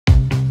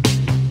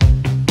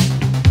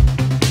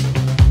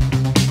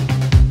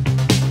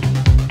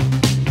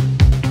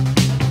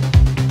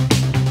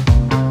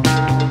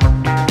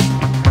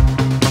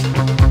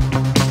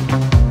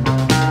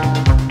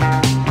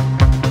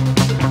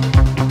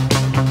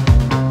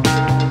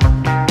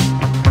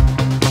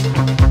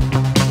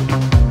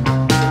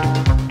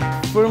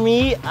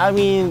I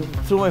mean,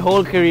 through my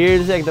whole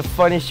career, it's like the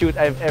funniest shoot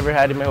I've ever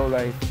had in my whole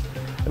life.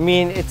 I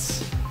mean,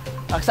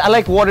 I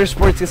like water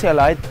sports kasi a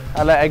lot.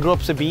 I grew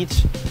up sa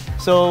beach.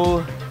 So,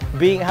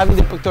 having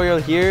the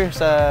pictorial here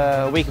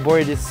sa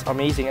wakeboard is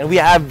amazing. And we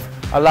have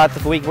a lot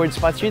of wakeboard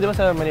spots here, diba,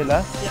 sa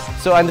Manila? Yeah.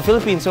 So, and the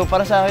Philippines. So,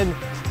 para sa akin,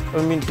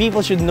 I mean,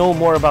 people should know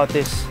more about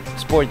this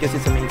sport because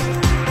it's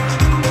amazing.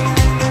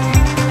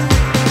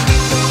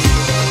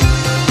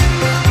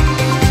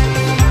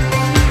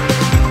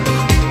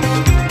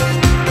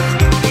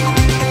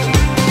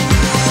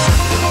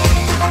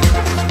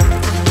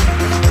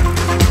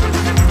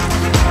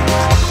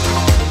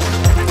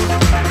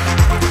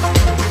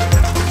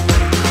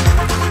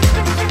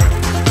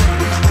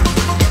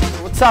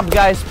 What's up,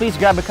 guys? Please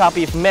grab a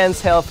copy of Men's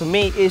Health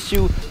Main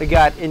Issue. We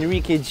got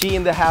Enrique Gil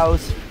in the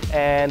house,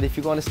 and if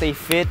you want to stay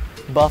fit,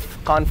 buff,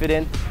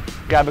 confident,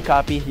 grab a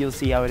copy. You'll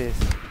see how it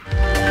is.